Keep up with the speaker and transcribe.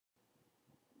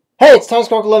Hey, it's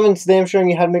TimesClock11. Today I'm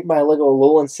showing you how to make my Lego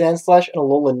Alolan Sandslash and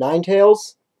Alolan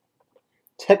Ninetales.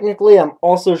 Technically, I'm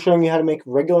also showing you how to make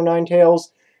regular Ninetales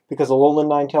because Alolan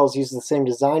Ninetales uses the same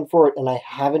design for it, and I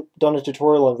haven't done a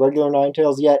tutorial on regular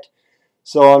Ninetales yet.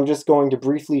 So I'm just going to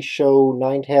briefly show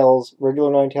Ninetales,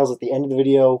 regular Ninetales at the end of the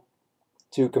video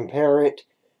to compare it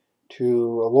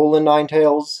to Alolan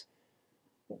Ninetales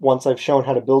once I've shown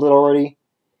how to build it already.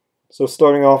 So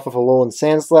starting off with Alolan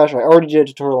Sandslash, I already did a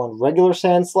tutorial on regular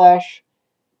Sandslash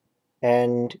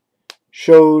and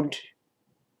showed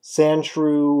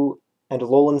Sandshrew and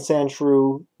Alolan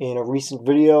Sandshrew in a recent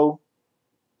video.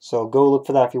 So go look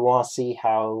for that if you want to see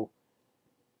how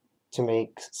to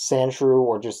make Sandshrew,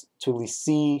 or just to at least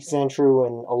see Sandshrew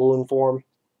in Alolan form.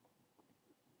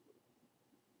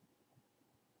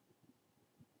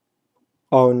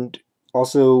 And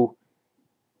also,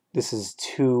 this is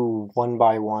two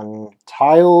 1x1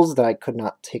 tiles that I could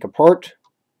not take apart.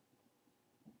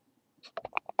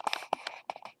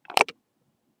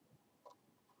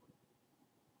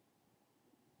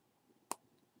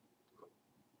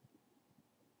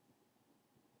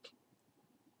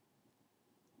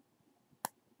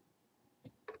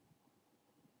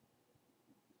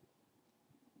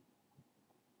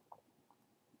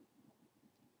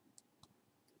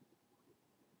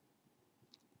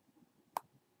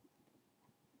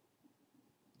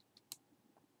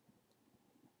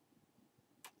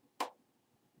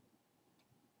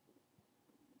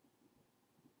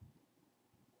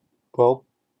 Well,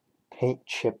 paint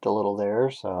chipped a little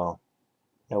there, so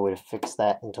no way to fix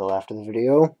that until after the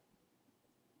video.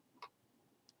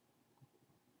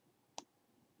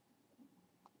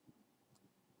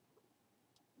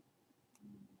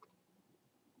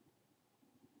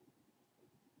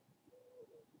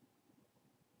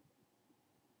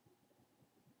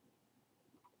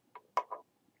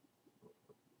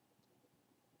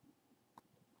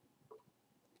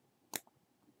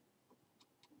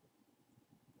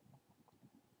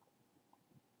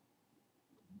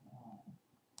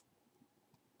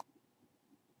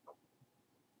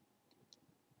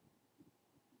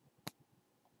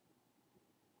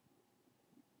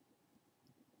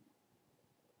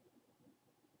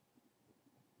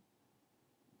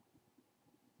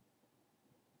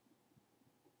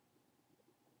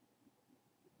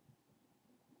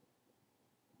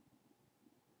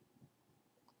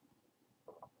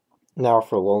 Now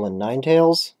for Alolan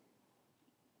Ninetales.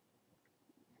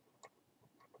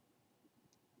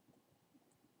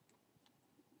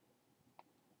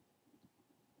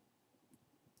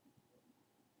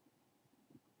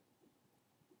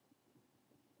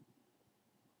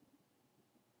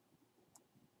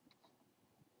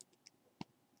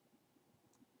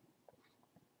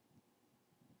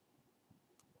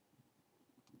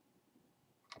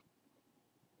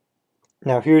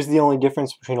 Now here's the only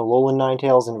difference between Alolan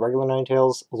Ninetales and regular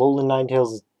Ninetales. Alolan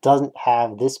Ninetales doesn't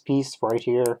have this piece right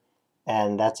here,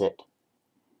 and that's it.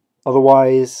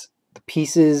 Otherwise, the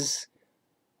pieces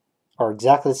are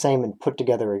exactly the same and put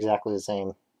together exactly the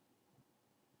same.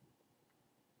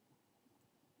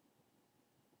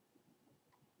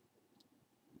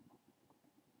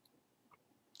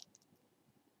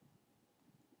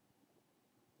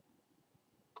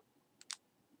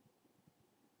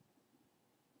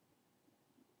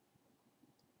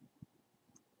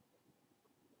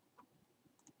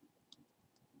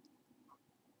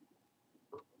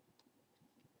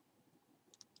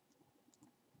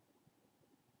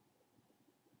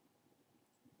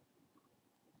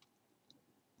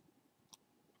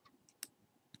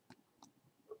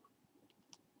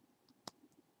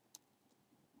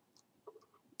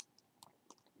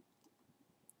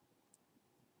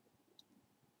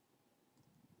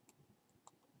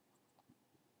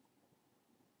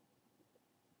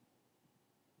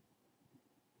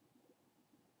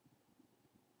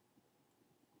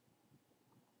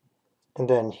 And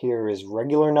then here is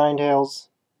regular Ninetales.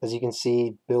 As you can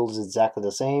see, builds exactly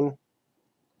the same,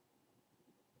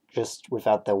 just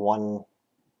without the one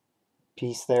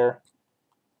piece there.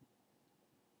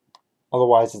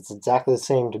 Otherwise, it's exactly the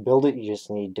same to build it, you just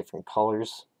need different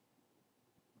colors.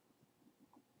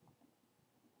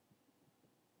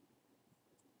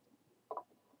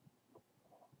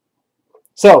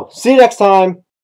 So, see you next time!